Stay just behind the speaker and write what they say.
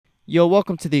Yo,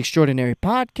 welcome to the Extraordinary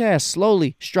Podcast.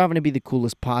 Slowly striving to be the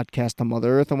coolest podcast on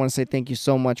Mother Earth. I want to say thank you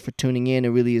so much for tuning in. It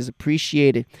really is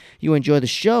appreciated. You enjoy the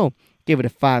show, give it a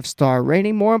 5-star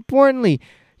rating. More importantly,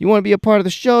 you want to be a part of the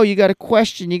show, you got a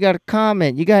question, you got a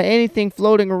comment, you got anything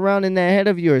floating around in that head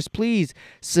of yours, please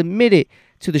submit it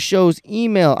to the show's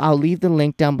email. I'll leave the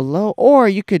link down below, or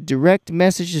you could direct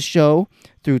message the show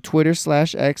through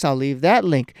Twitter/X. I'll leave that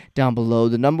link down below.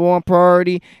 The number one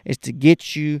priority is to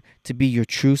get you to be your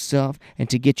true self and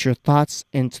to get your thoughts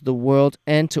into the world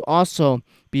and to also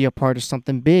be a part of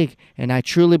something big. And I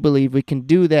truly believe we can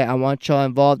do that. I want y'all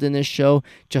involved in this show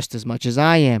just as much as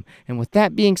I am. And with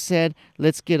that being said,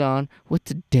 let's get on with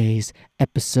today's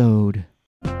episode.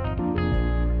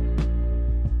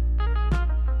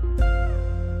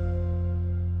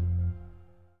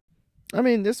 I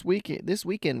mean, this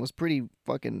weekend was pretty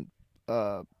fucking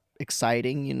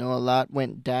exciting. You know, a lot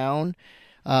went down.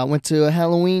 Went to a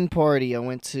Halloween party. I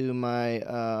went to my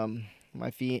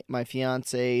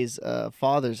fiance's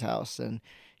father's house, and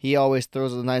he always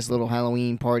throws a nice little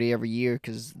Halloween party every year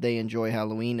because they enjoy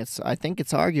Halloween. I think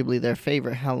it's arguably their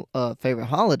favorite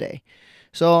holiday.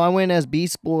 So I went as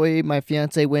Beast Boy. My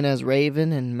fiance went as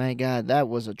Raven, and my God, that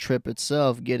was a trip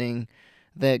itself. Getting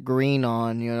that green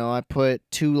on, I put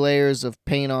 2 layers of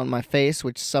paint on my face,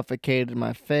 which suffocated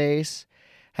my face.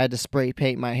 Had to spray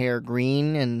paint my hair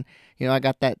green, and I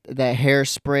got that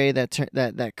hairspray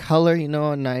that color,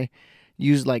 and I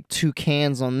used like 2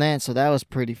 cans on that, so that was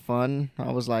pretty fun.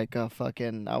 I was like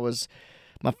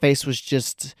my face was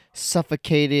just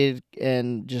suffocated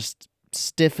and just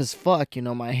stiff as fuck.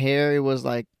 My hair, it was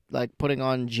like putting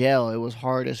on gel. It was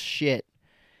hard as shit.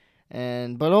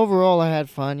 But overall, I had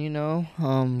fun,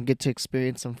 get to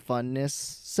experience some funness.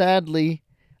 Sadly,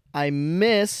 I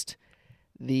missed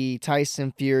the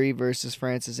Tyson Fury versus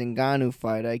Francis Ngannou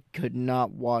fight. I could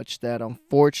not watch that,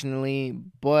 unfortunately,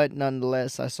 but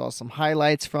nonetheless, I saw some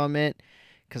highlights from it,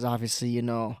 because obviously, you're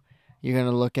going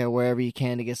to look at wherever you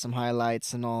can to get some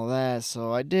highlights and all that,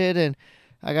 so I did, and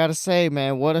I gotta say,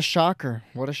 man, what a shocker.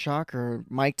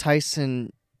 Mike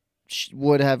Tyson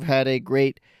would have had a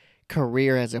great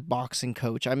career as a boxing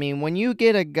coach. I mean, when you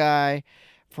get a guy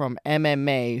from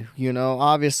MMA,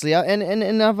 obviously,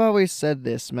 and I've always said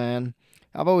this, man.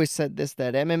 I've always said this,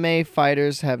 that MMA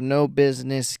fighters have no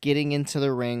business getting into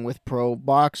the ring with pro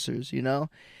boxers,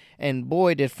 And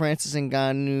boy, did Francis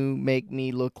Ngannou make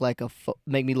me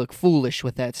look foolish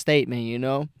with that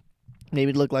statement, Made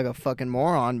me look like a fucking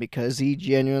moron because he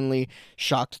genuinely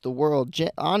shocked the world.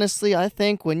 Honestly, I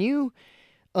think when you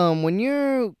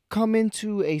come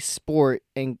into a sport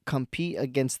and compete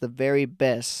against the very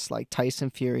best, like Tyson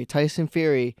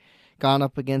Fury gone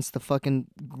up against the fucking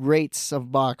greats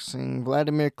of boxing,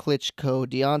 Vladimir Klitschko,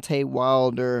 Deontay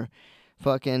Wilder,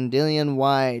 fucking Dillian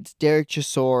Whyte, Derek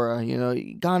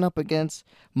Chisora, gone up against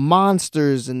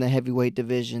monsters in the heavyweight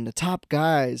division, the top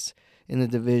guys in the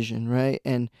division, right?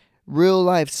 And real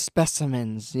life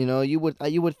specimens, you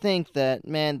would think that,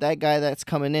 man, that guy that's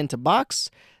coming in to box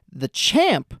a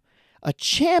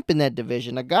champ in that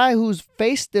division, a guy who's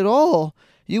faced it all,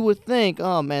 you would think,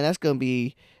 oh man, that's going to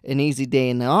be an easy day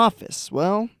in the office.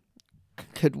 Well,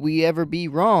 could we ever be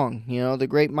wrong? The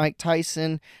great Mike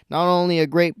Tyson, not only a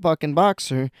great fucking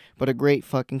boxer, but a great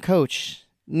fucking coach.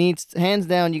 Hands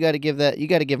down, you got to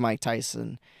give Mike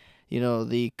Tyson,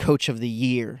 the coach of the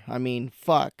year. I mean,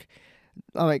 fuck.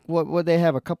 Like, what would they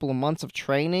have, a couple of months of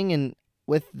training, and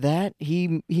with that,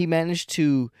 he managed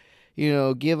to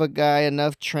give a guy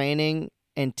enough training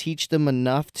and teach them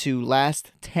enough to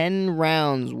last 10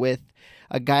 rounds with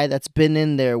a guy that's been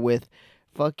in there with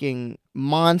fucking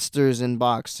monsters in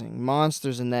boxing,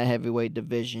 monsters in that heavyweight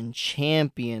division,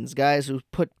 champions, guys who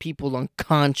put people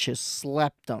unconscious,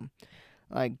 slept them.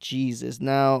 Like, Jesus.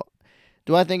 Now,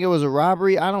 do I think it was a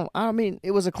robbery? I mean,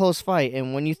 it was a close fight.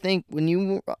 And when you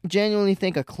genuinely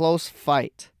think a close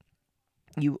fight,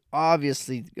 you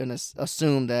obviously gonna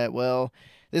assume that, well,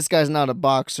 this guy's not a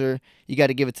boxer. You got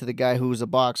to give it to the guy who's a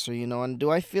boxer, And do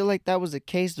I feel like that was the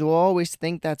case? Do I always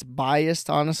think that's biased?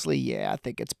 Honestly, yeah, I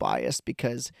think it's biased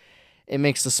because it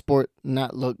makes the sport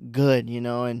not look good,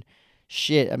 And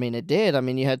shit, I mean, it did. I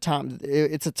mean, you had Tom.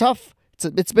 It's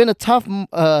been a tough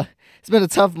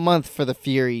month for the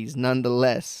Furies,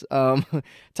 nonetheless.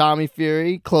 Tommy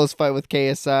Fury, close fight with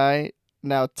KSI.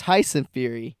 Now Tyson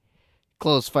Fury,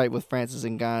 close fight with Francis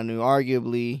Ngannou,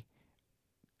 arguably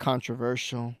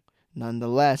controversial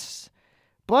nonetheless.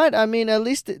 But I mean, at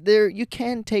least there you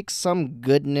can take some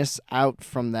goodness out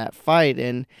from that fight,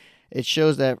 and it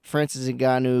shows that Francis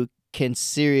Ngannou can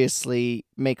seriously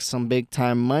make some big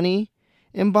time money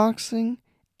in boxing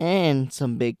and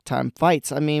some big time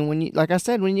fights. I mean, when you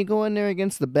go in there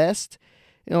against the best,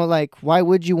 Like, why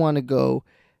would you want to go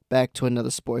back to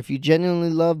another sport? If you genuinely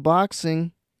love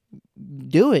boxing,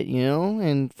 do it,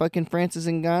 And fucking Francis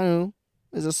Ngannou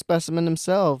is a specimen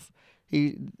himself.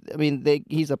 I mean,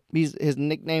 his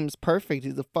nickname's perfect.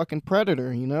 He's a fucking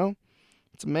predator,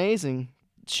 It's amazing.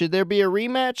 Should there be a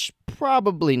rematch?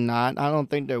 Probably not. I don't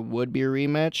think there would be a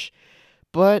rematch.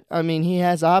 But, I mean, he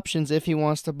has options if he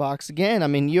wants to box again. I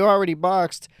mean, you already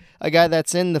boxed a guy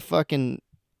that's in the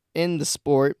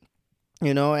sport,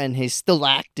 and he's still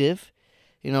active.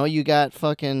 You got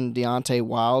fucking Deontay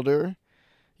Wilder.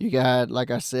 You got,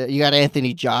 like I said, you got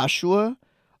Anthony Joshua,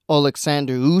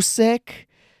 Alexander Usyk.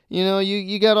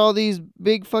 You got all these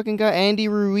big fucking guys. Andy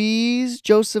Ruiz,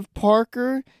 Joseph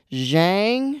Parker,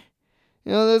 Zhang.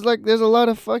 There's a lot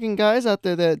of fucking guys out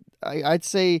there that I'd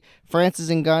say Francis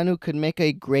Ngannou could make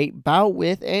a great bout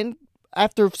with. And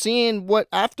after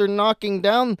knocking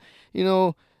down,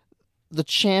 the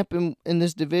champ in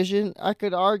this division, I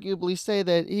could arguably say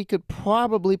that he could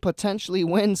probably potentially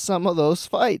win some of those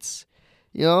fights.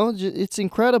 It's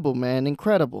incredible, man.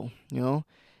 Incredible,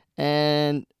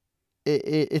 And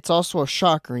it's also a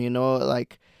shocker,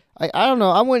 Like, I don't know.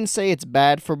 I wouldn't say it's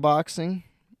bad for boxing.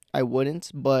 I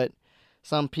wouldn't. But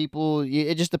some people,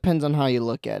 it just depends on how you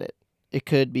look at it. It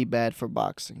could be bad for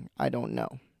boxing. I don't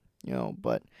know.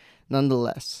 But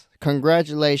nonetheless,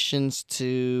 congratulations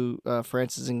to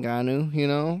Francis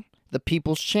Ngannou, the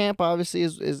people's champ, obviously,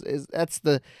 is that's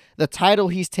the title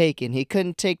he's taken. He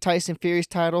couldn't take Tyson Fury's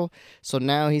title, so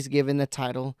now he's given the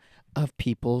title of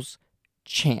people's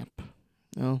champ.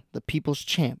 The people's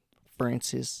champ,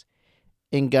 Francis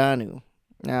Ngannou.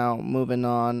 Now, moving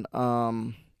on,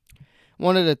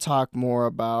 wanted to talk more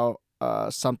about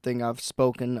something I've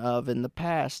spoken of in the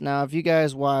past. Now, if you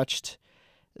guys watched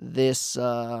this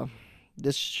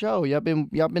show, y'all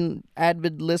been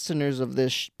avid listeners of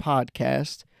this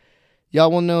podcast,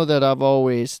 y'all will know that I've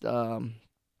always kind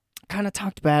of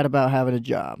talked bad about having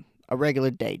a regular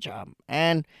day job.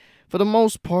 And for the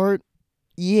most part,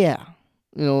 yeah,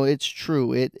 it's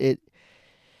true.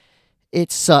 It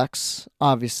sucks,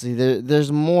 obviously.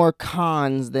 There's more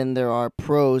cons than there are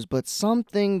pros, but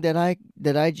something that I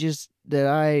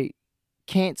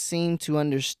can't seem to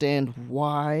understand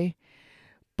why,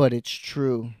 but it's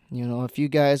true. If you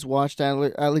guys watched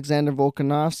Alexander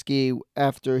Volkanovski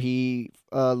after he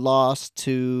lost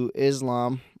to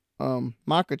Islam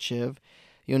Makhachev,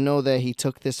 you'll know that he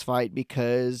took this fight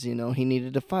because, he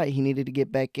needed to fight. He needed to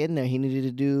get back in there. He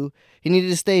needed to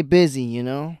stay busy,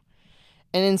 And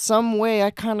in some way, I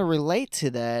kind of relate to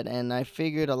that, and I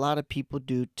figured a lot of people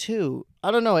do too.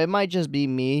 I don't know, it might just be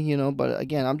me, but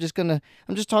again, I'm just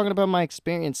talking about my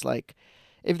experience. Like,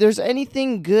 if there's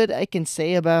anything good I can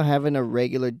say about having a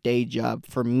regular day job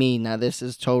for me, now this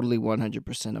is totally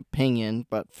 100% opinion,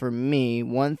 but for me,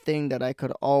 one thing that I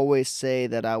could always say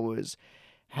that I was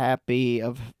happy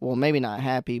of, well, maybe not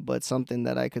happy, but something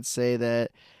that I could say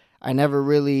that I never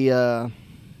really, how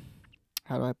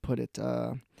do I put it,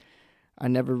 I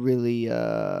never really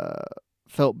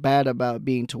felt bad about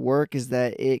being to work is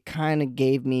that it kind of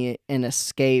gave me an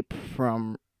escape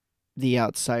from the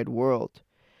outside world.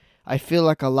 I feel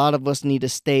like a lot of us need to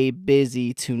stay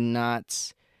busy to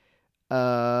not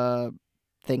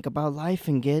think about life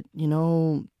and get,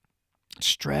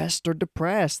 stressed or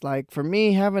depressed. Like, for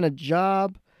me, having a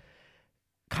job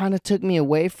kind of took me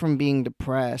away from being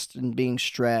depressed and being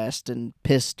stressed and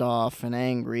pissed off and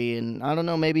angry. And I don't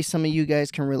know, maybe some of you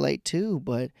guys can relate too,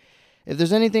 but if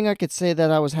there's anything I could say that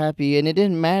I was happy, and it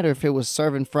didn't matter if it was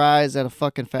serving fries at a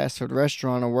fucking fast food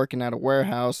restaurant or working at a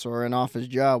warehouse or an office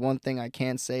job, one thing I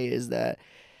can say is that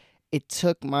it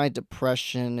took my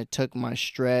depression, it took my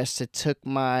stress, it took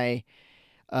my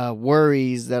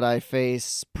worries that I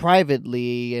face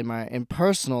privately in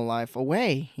personal life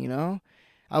away,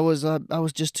 I was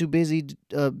just too busy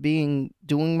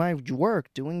doing my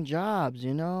work, doing jobs,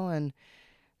 and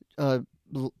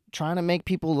trying to make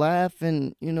people laugh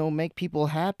and make people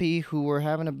happy who were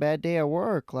having a bad day at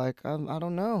work. Like, I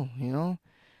don't know,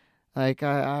 like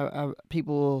I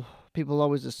people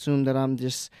always assume that I'm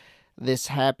just this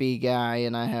happy guy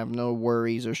and I have no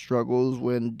worries or struggles,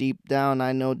 when deep down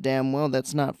I know damn well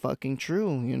that's not fucking true.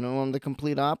 I'm the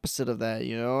complete opposite of that.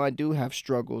 I do have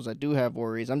struggles, I do have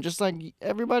worries. I'm just like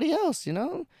everybody else.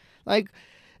 Like,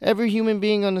 every human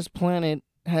being on this planet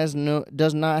does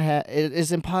not have, it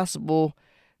is impossible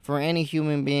for any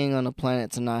human being on the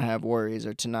planet to not have worries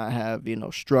or to not have,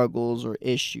 struggles or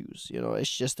issues.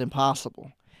 It's just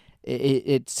impossible.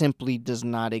 It simply does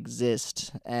not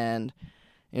exist. And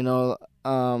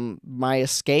my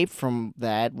escape from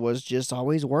that was just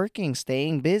always working,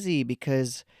 staying busy,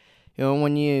 because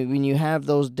when you have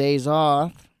those days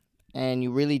off and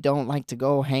you really don't like to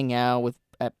go hang out with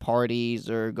at parties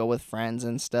or go with friends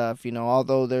and stuff,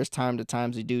 although there's time to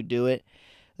times you do it.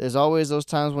 There's always those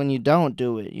times when you don't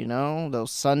do it,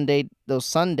 those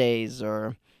Sundays,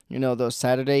 or those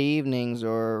Saturday evenings,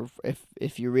 or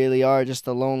if you really are just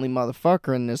a lonely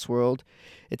motherfucker in this world,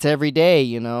 it's every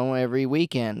day, every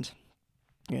weekend.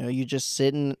 You just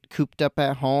sitting cooped up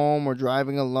at home or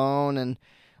driving alone, and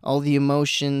all the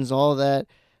emotions, all that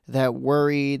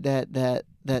worry, that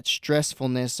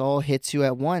stressfulness all hits you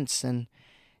at once, and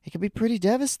it can be pretty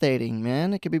devastating,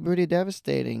 man. It can be pretty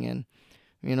devastating, and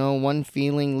one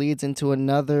feeling leads into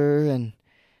another, and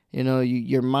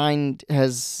your mind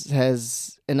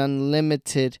has an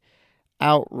unlimited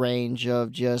outrange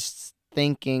of just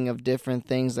thinking of different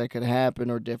things that could happen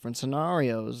or different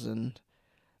scenarios, and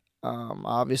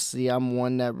obviously I'm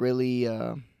one that really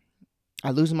I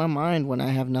lose my mind when I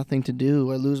have nothing to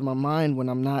do. I lose my mind when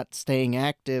I'm not staying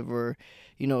active or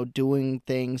doing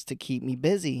things to keep me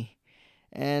busy.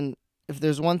 And if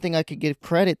there's one thing I could give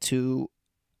credit to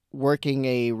working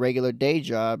a regular day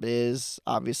job, is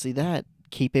obviously that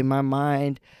keeping my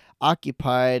mind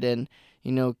occupied, and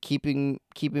keeping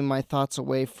my thoughts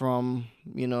away from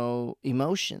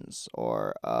emotions,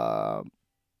 or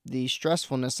the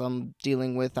stressfulness I'm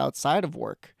dealing with outside of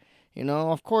work.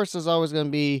 Of course, there's always going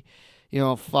to be,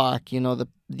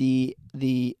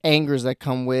 the angers that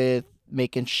come with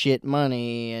making shit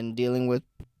money and dealing with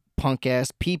punk ass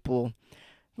people.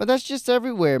 But that's just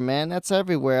everywhere, man. That's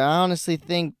everywhere. I honestly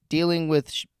think dealing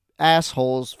with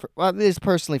assholes, at least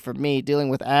personally for me, dealing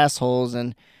with assholes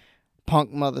and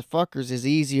punk motherfuckers is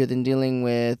easier than dealing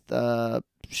with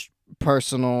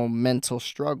personal mental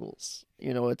struggles.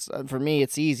 It's for me,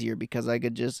 it's easier because I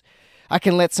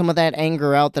can let some of that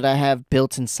anger out that I have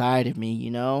built inside of me.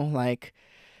 Like,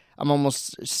 I'm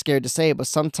almost scared to say it, but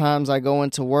sometimes I go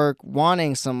into work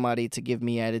wanting somebody to give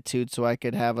me attitude so I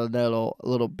could have a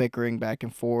little bickering back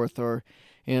and forth, or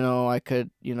I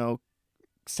could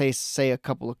say a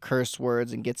couple of curse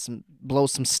words and blow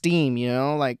some steam.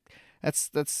 Like,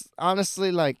 that's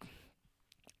honestly, like,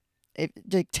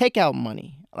 take out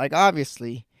money. Like,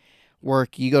 obviously,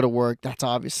 you go to work, that's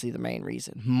obviously the main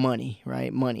reason. Money,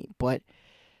 right? Money. But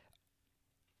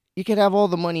you could have all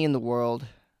the money in the world,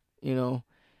 you know.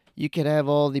 You could have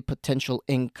all the potential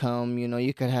income,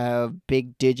 you could have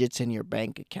big digits in your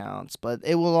bank accounts, but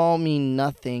it will all mean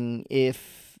nothing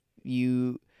if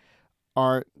you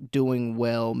aren't doing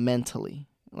well mentally.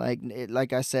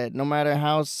 Like I said, no matter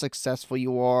how successful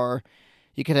you are,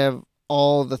 you could have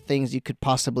all the things you could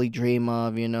possibly dream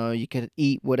of. You could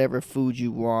eat whatever food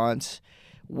you want,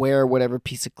 wear whatever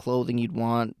piece of clothing you'd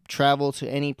want, travel to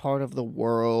any part of the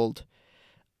world,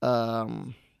 buy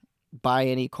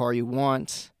any car you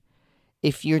want.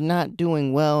 If you're not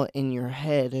doing well in your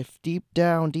head, if deep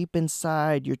down, deep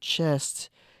inside your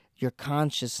chest, your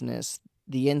consciousness,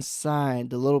 the inside,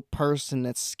 the little person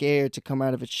that's scared to come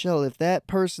out of its shell, if that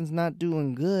person's not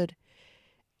doing good,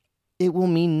 it will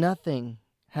mean nothing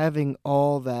having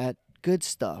all that good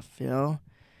stuff.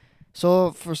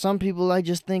 So for some people, I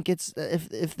just think it's,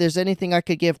 if there's anything I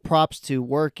could give props to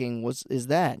working is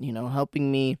that,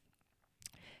 helping me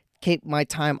keep my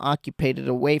time occupied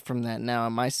away from that. Now,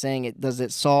 am I saying does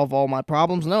it solve all my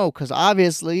problems? No, because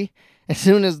obviously, as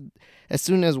soon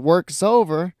as work's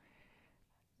over,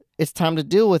 it's time to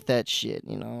deal with that shit.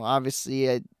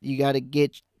 Obviously, you gotta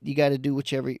do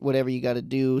whatever you gotta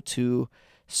do to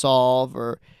solve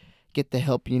or get the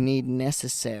help you need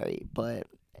necessary. But,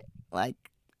 like,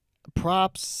 the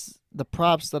props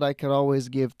that I could always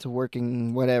give to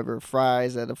working whatever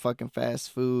fries at a fucking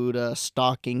fast food,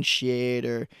 stocking shit,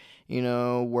 or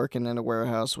working in a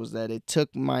warehouse, was that it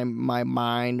took my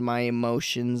mind, my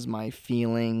emotions, my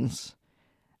feelings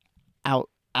out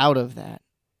of that.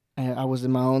 I was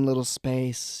in my own little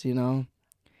space.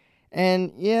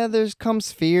 And yeah, there's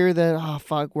comes fear that, oh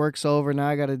fuck, work's over, now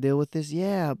I got to deal with this.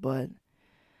 Yeah, but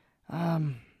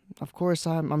of course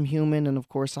I'm human, and of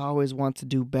course I always want to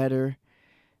do better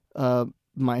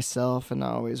myself, and I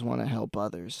always want to help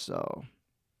others. So,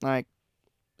 like,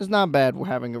 it's not bad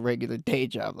having a regular day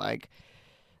job. Like,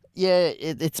 yeah,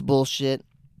 it's bullshit.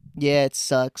 Yeah, it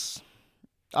sucks.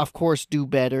 Of course, do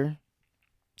better.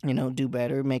 Do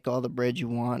better, make all the bread you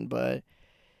want. But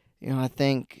I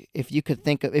think if you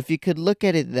could look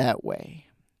at it that way,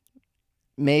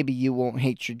 maybe you won't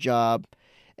hate your job,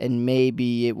 and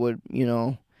maybe it would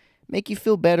make you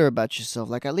feel better about yourself.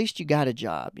 Like, at least you got a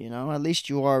job. At least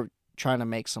you are trying to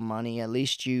make some money. At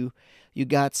least you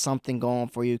got something going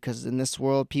for you, because in this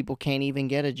world, people can't even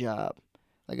get a job.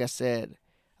 Like I said,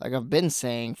 like I've been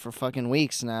saying for fucking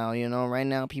weeks now, right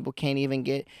now people can't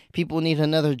even people need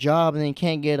another job and they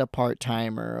can't get a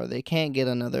part-timer, or they can't get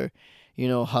another,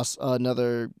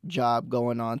 another job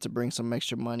going on to bring some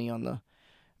extra money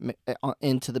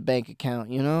into the bank account,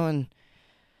 and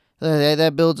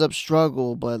that builds up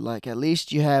struggle. But like, at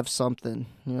least you have something,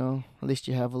 at least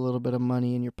you have a little bit of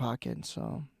money in your pocket.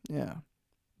 So yeah,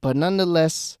 but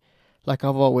nonetheless, like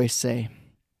I've always say,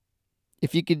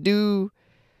 if you could do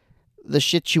the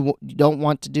shit you don't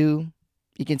want to do,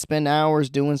 you can spend hours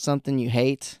doing something you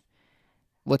hate.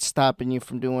 What's stopping you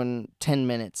from doing 10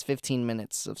 minutes, 15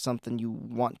 minutes of something you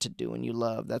want to do and you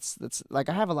love? That's like,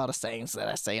 I have a lot of sayings that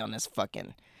I say on this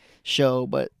fucking show,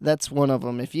 but that's one of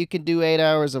them. If you could do 8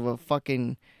 hours of a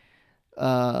fucking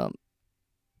low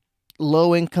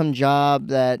income job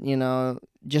that,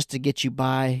 just to get you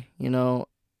by,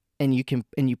 and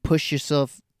you push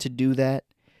yourself to do that,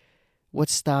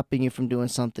 what's stopping you from doing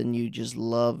something you just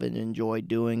love and enjoy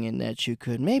doing, and that you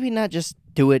could maybe not just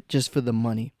do it just for the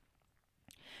money,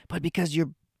 but because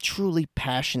you're truly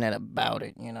passionate about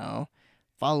it,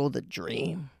 Follow the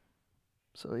dream.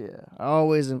 So yeah, I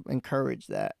always encourage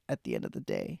that at the end of the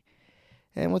day.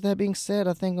 And with that being said,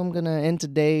 I think I'm going to end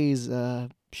today's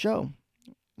show.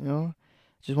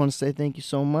 Just want to say thank you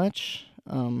so much.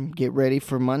 Get ready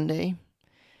for Monday.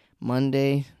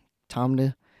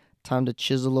 Time to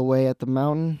chisel away at the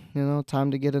mountain, time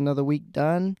to get another week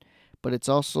done, but it's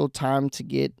also time to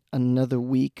get another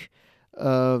week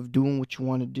of doing what you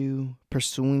want to do,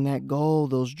 pursuing that goal,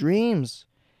 those dreams,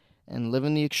 and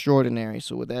living the extraordinary.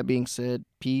 So with that being said,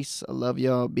 peace. I love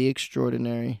y'all. Be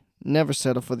extraordinary. Never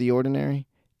settle for the ordinary.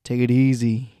 Take it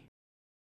easy.